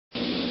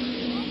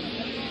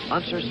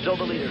Unser still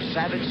the leader.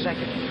 Savage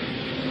second.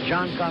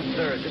 John Cox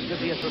third. This could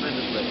be a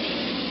tremendous race.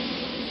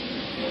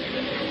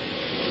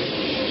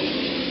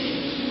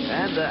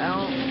 And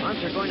Al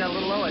Unser going down a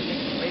little low, I think,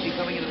 maybe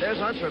coming in.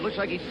 There's Unser. It looks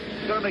like he's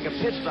going to make a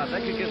pit stop.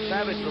 That could give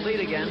Savage the lead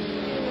again.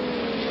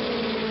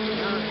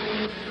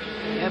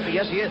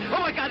 Yes, he is.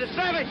 Oh, my God, it's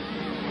Savage!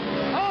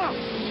 Oh!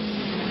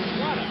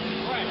 What a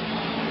crash.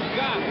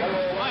 God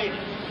almighty.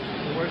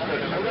 The worst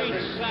thing I've ever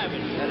seen.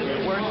 Savage. That is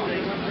the worst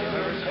thing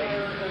I've ever seen.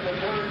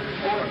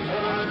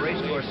 On a race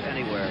course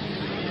anywhere.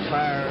 One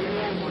tire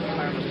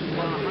must have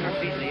flown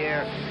 100 feet in the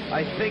air.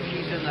 I think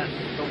he's in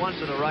the one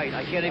to the right.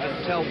 I can't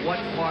even tell what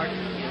part.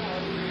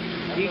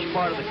 Each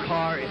part of the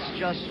car is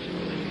just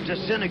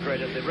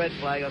disintegrated. The red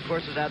flag, of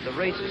course, is out. The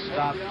race is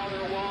stopped.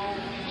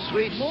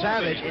 Swede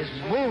Savage is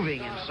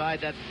moving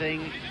inside that thing.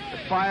 The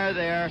fire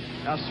there.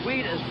 Now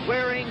Swede is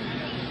wearing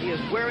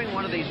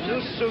one of these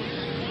new suits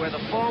where the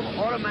foam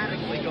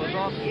automatically goes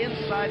off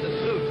inside the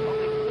suit.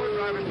 Only 4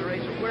 drivers in the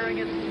race are wearing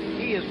it.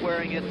 He is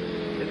wearing it.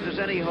 If there's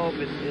any hope,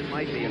 it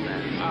might be in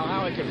that.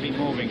 How it could be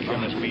moving,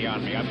 Jim, is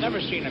beyond me. I've never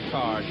seen a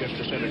car just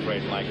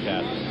disintegrate like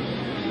that.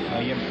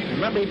 You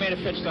remember he made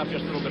a pit stop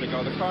just a little bit ago.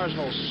 The cars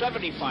hold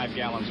 75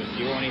 gallons of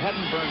fuel, and he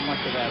hadn't burned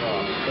much of that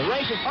off. The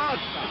race is... Oh,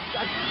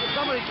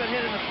 somebody's been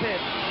hit in the pit.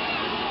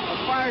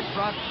 A fire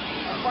truck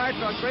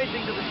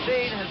racing to the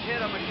scene has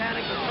hit a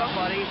mechanic or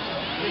somebody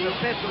in the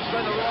pit. Was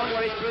going the wrong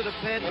way through the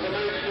pit.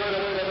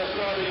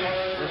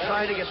 They're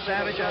trying to get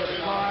Savage out of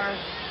the car.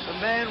 The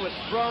man was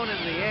thrown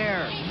in the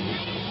air,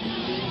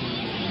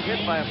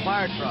 hit by a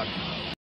fire truck.